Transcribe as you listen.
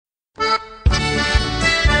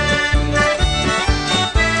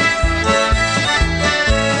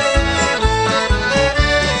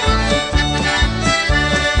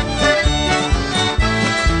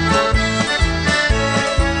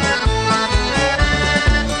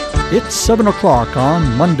It's 7 o'clock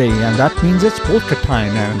on Monday, and that means it's polka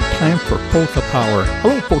time and time for Polka Power.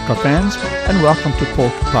 Hello, polka fans, and welcome to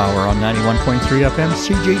Polka Power on 91.3 FM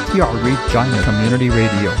CJTR Regina Community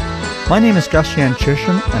Radio. My name is Gasyan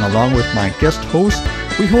Chisholm, and along with my guest host,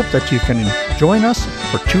 we hope that you can join us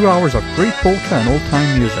for 2 hours of great polka and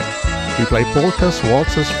old-time music. We play polkas,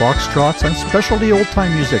 waltzes, foxtrots, and specialty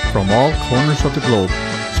old-time music from all corners of the globe.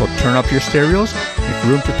 So turn up your stereos, make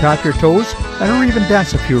room to tap your toes, and even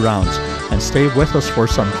dance a few rounds. And stay with us for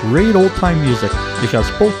some great old-time music, because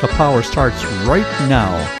Polka Power starts right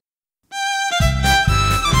now.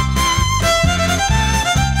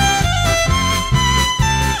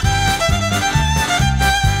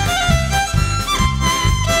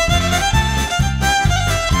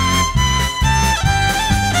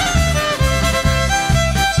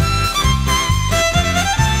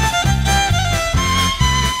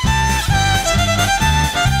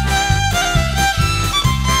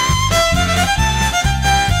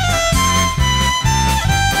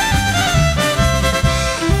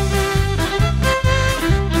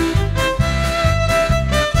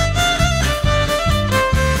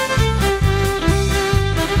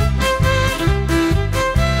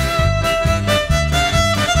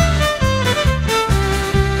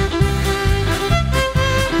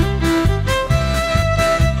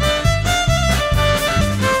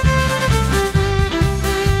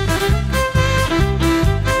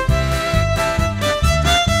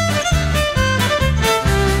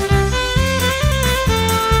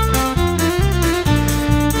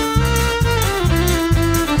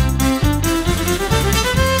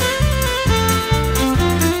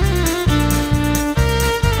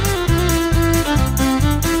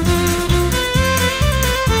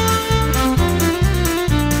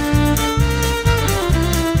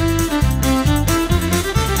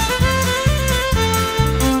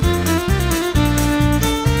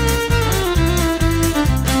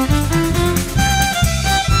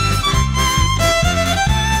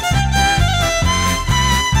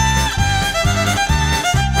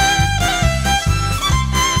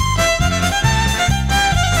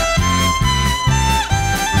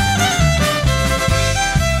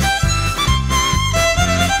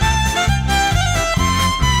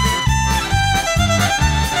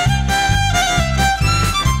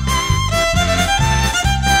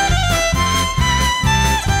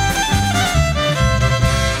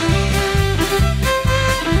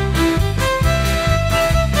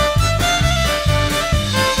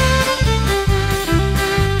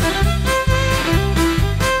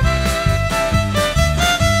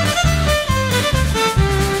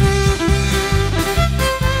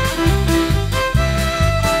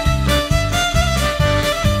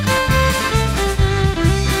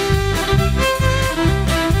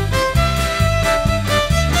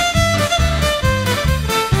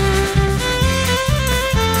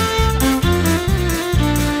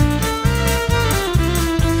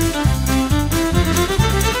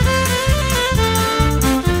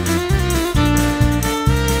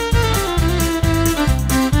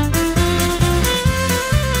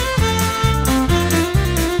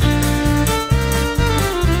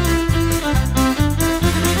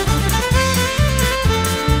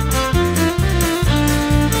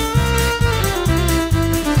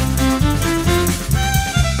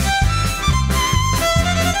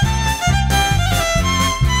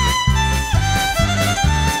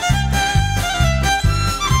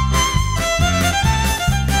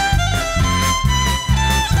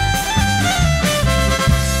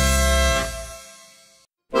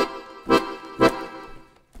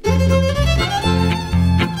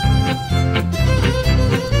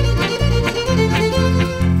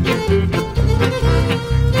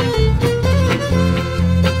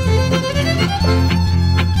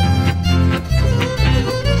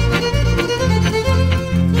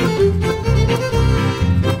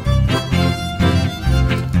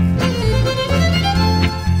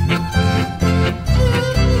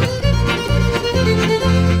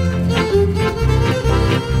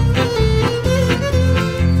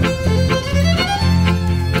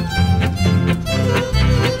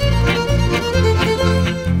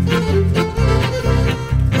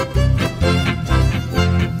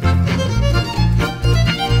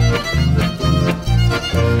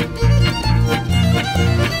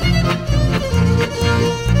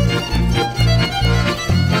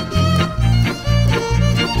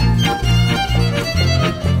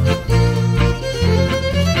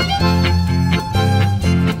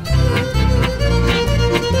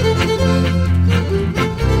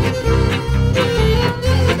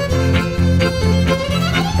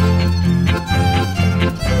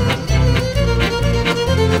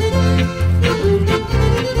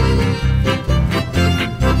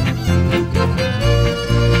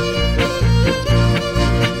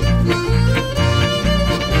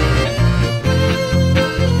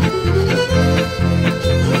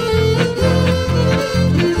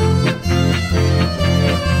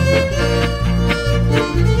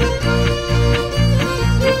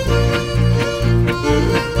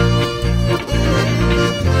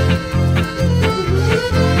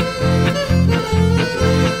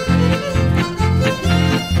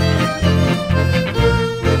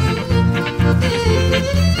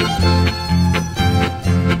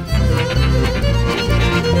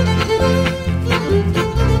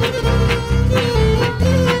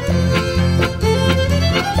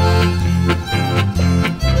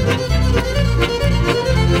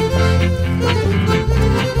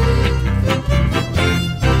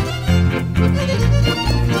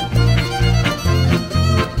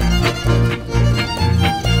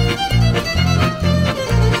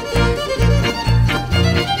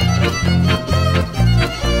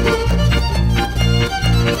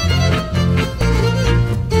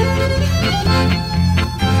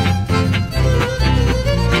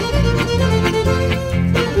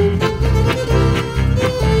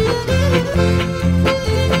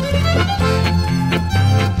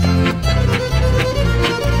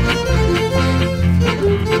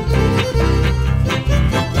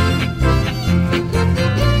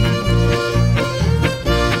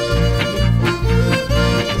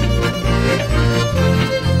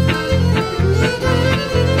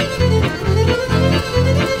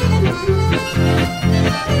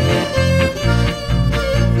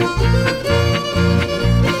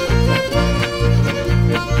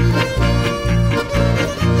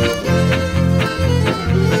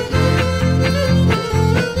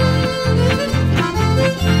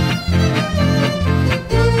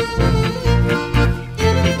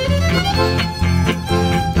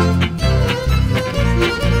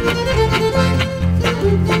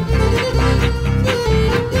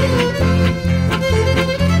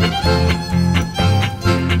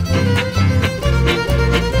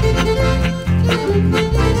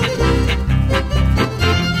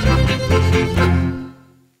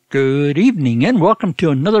 Good evening and welcome to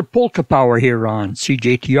another Polka Power here on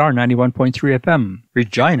CJTR 91.3 FM,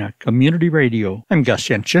 Regina Community Radio. I'm Gus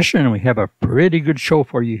Janciszyn and we have a pretty good show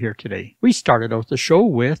for you here today. We started out the show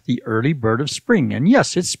with the early bird of spring, and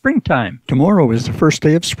yes, it's springtime. Tomorrow is the first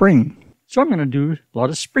day of spring, so I'm going to do a lot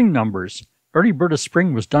of spring numbers. Early bird of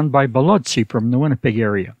spring was done by Bolodzi from the Winnipeg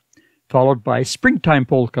area, followed by Springtime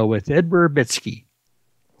Polka with Ed Verbitsky.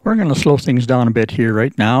 We're going to slow things down a bit here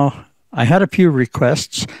right now. I had a few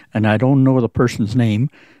requests, and I don't know the person's name,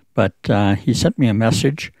 but he sent me a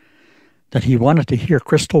message that he wanted to hear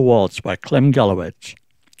Crystal Waltz by Clem Gallowitz.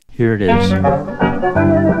 Here it is.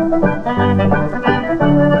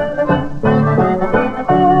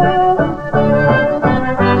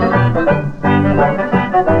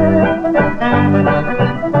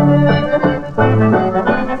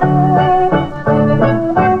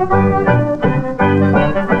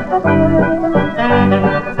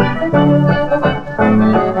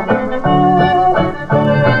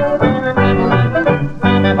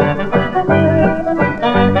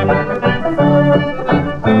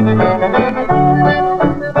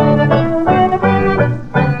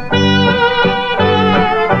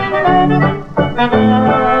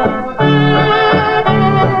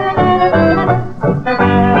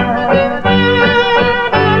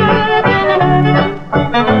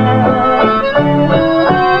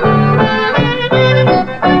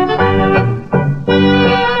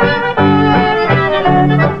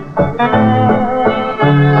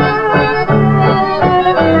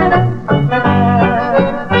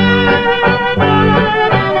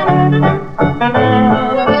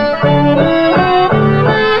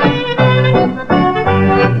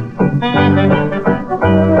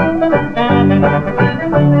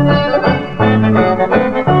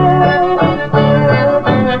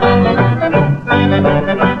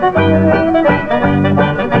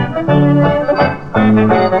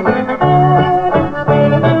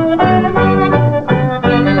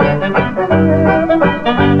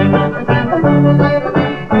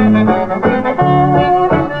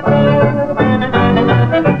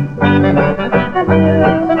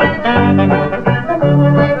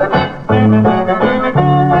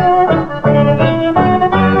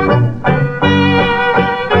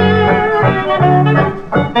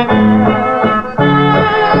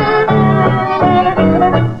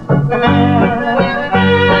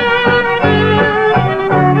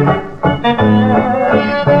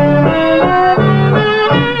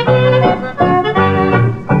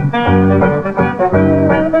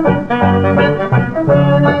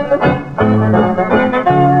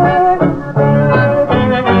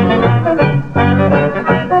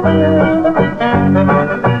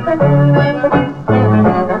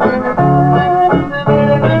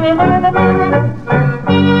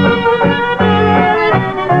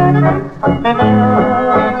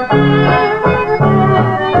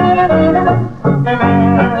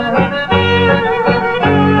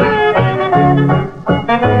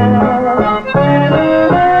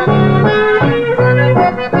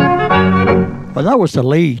 Well, that was the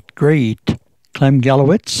late, great Clem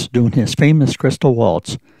Gallowitz doing his famous Crystal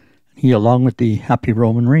Waltz, he along with the Happy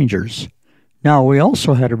Roman Rangers. Now, we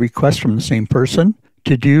also had a request from the same person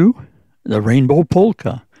to do the Rainbow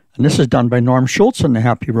Polka, and this is done by Norm Schultz and the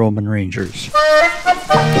Happy Roman Rangers.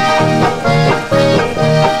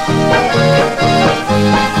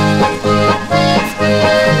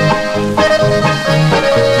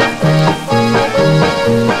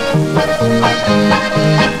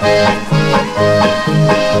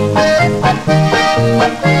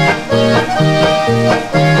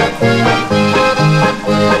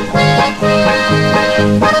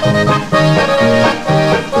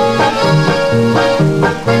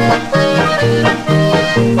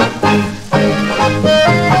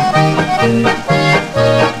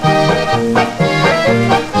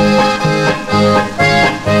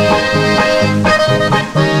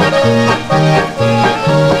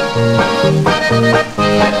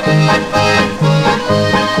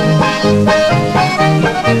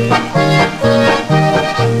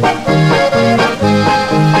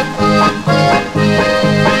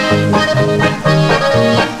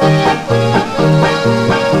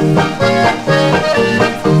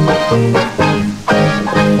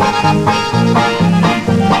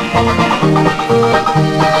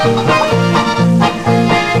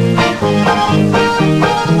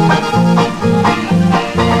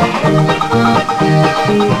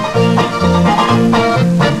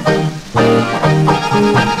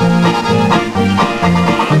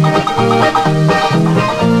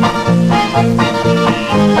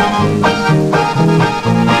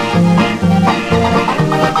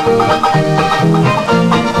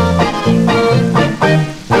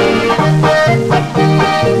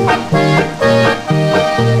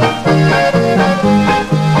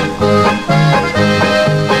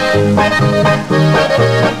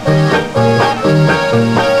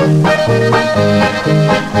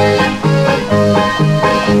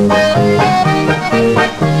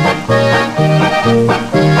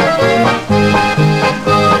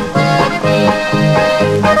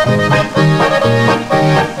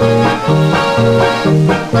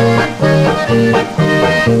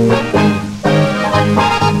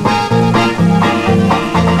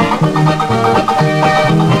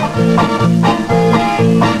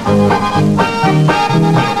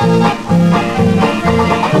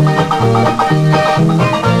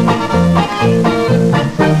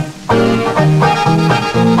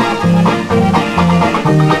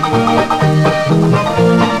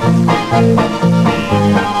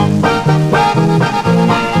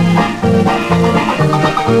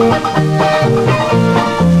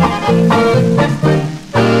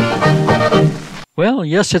 Well,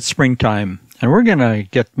 yes, it's springtime, and we're going to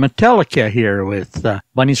get Metallica here with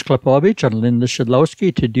Bunny Sklepovich and Linda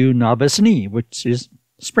Shedlowski to do Na Vesni, which is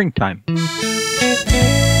springtime.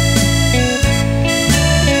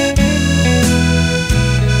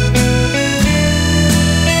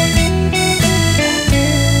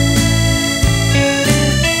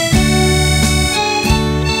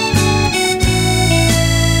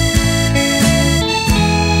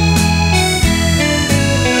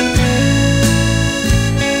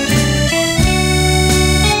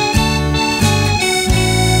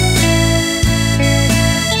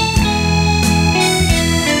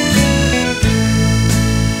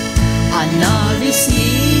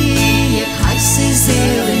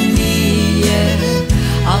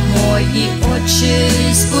 Очі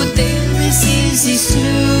збудилися зі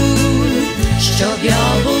сну, щоб я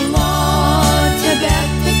була, тебе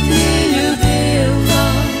так не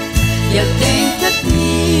любила, як день, так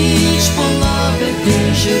ніч була би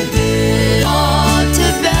ти журбила,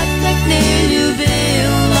 тебе так не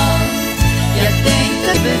любила, як день,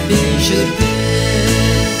 так би журбила.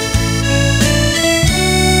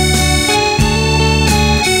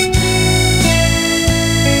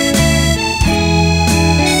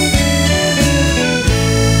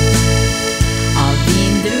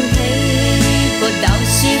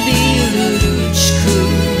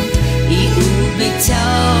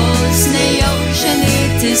 З нею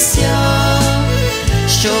женитися,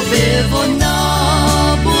 щоби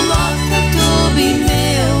вона була так тобі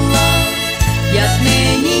мила, як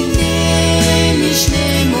нині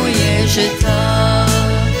нинішнє моє життя,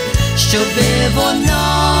 щоби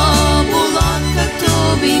вона була так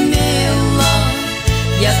тобі мила,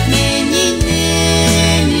 як нині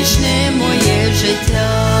нинішнє моє життя.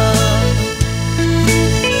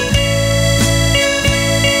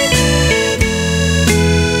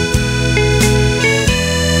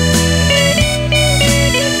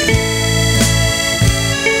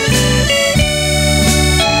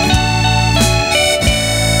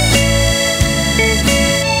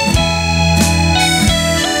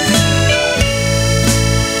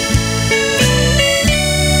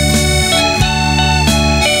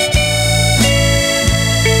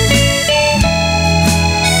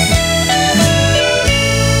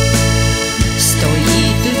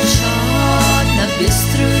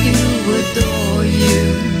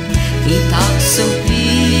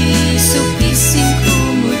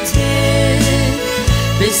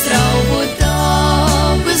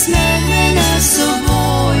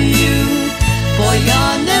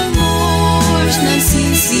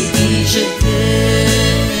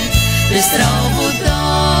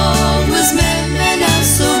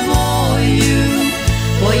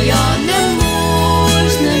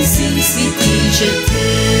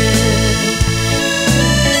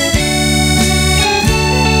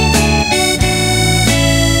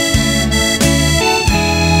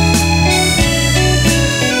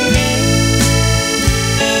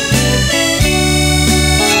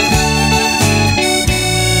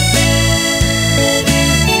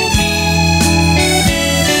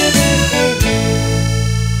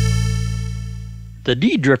 The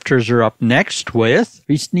D Drifters are up next with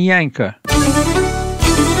Visnyanka.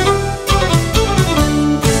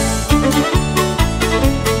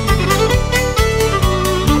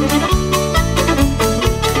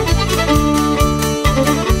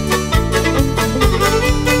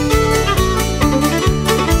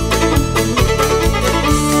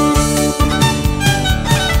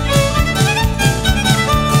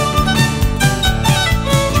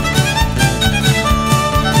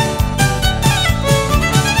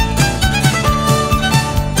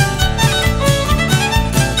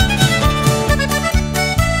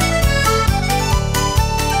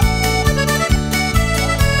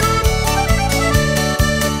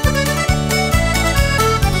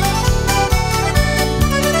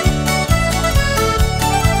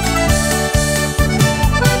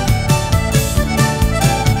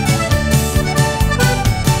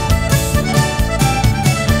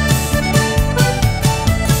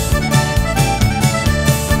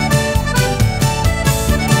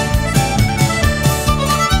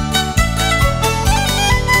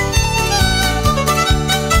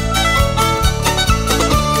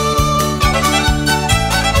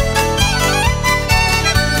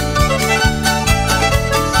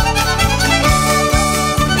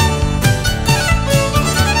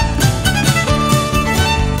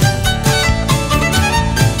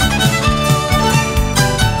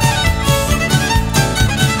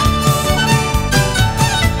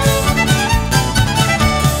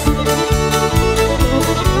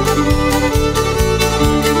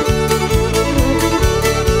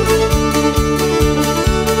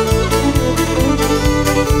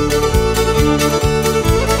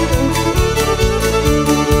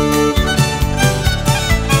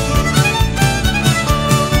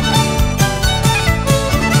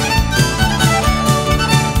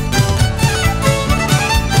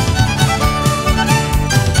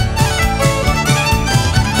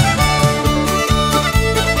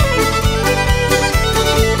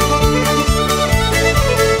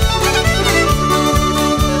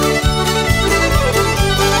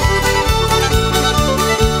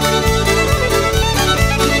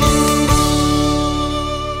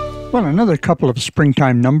 another couple of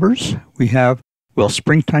springtime numbers. We have Will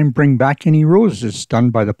Springtime Bring Back Any Roses,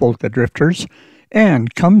 done by the Polka Drifters,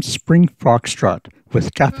 and Come Spring Foxtrot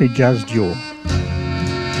with Cafe Jazz Duo.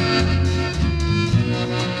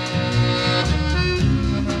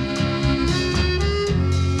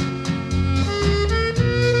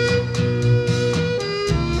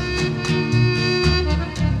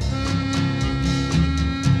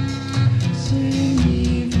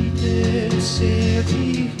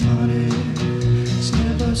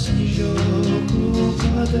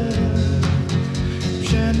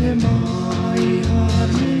 Вже немає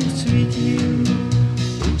гарних цвітів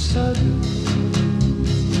у саду.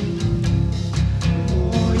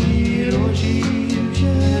 Мої рожі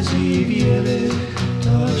вже зів'яли,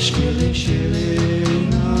 пташки лишили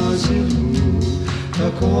на зиму.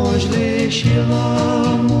 Також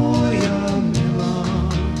лишила моя мила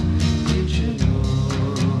дівчина.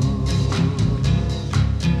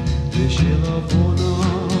 Лишила вона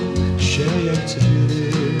ще як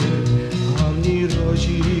цвіли гарні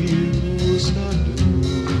рожі у саду.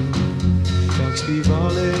 Так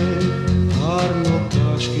співали гарно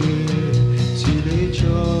пташки цілий час.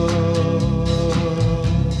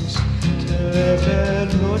 Тепер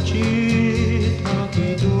ночі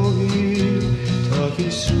такі довгі, так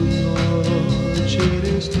і сумно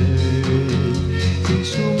через день. І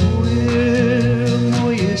сумує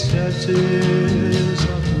моє серце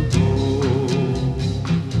за тобою.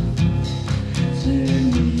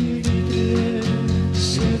 Зимні вітри,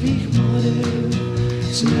 сиві хмари,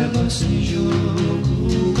 з неба сніжок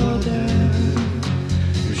упаде.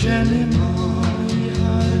 Вже немає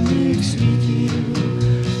гарних світів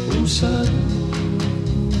у саду.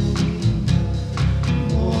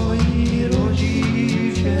 Мої рожі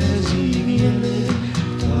вже зів'яли,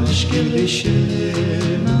 пташки лишили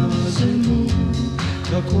на зиму.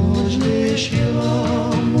 Також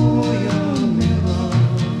лишила моя мила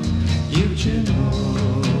дівчина.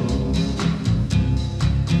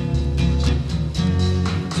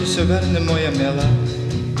 Чи се верне моя мила,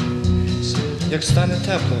 як стане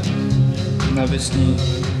тепло навесні?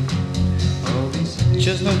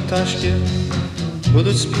 Чи знов пташки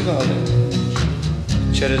будуть співати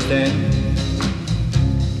через день?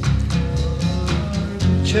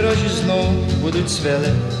 Чи рожі знов будуть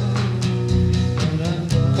цвели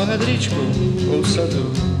понад річку у саду?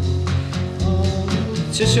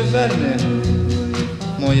 Чи се верне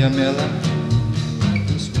моя мила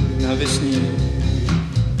навесні?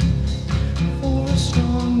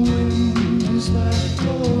 Strong winds that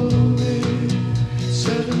blow away,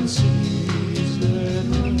 7 seas that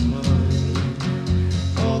run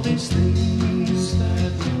high, all these things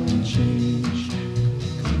that don't change,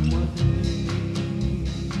 come what may.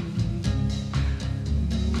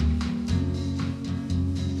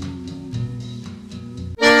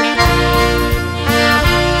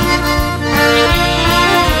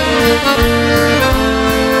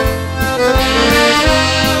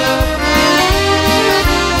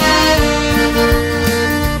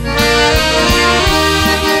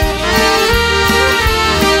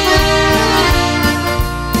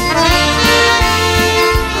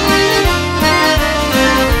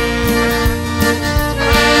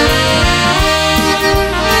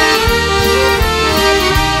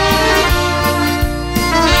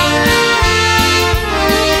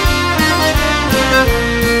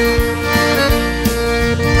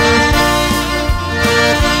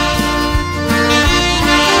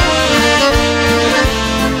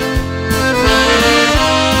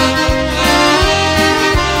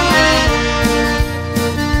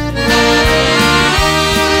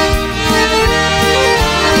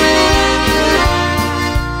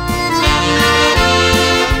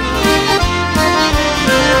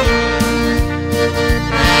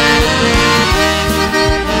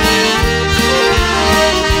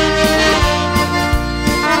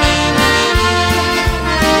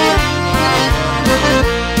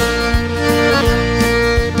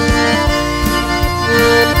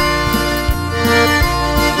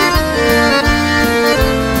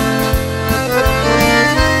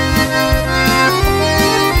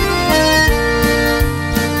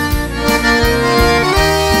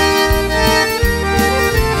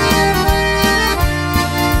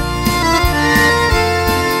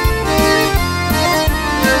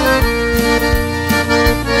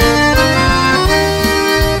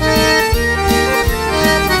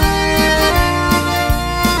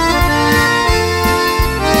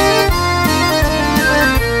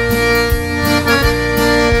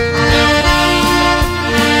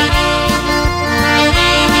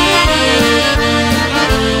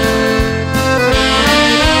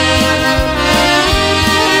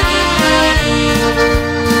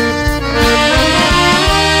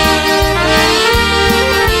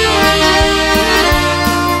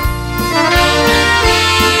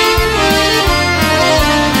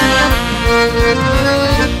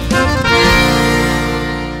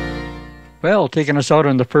 taking us out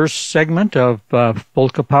on the first segment of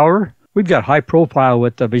Polka Power. We've got High Profile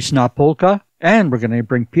with the Wisna Polka, and we're going to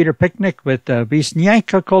bring Peter Picnic with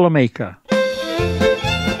Wisnianka Kolomejka.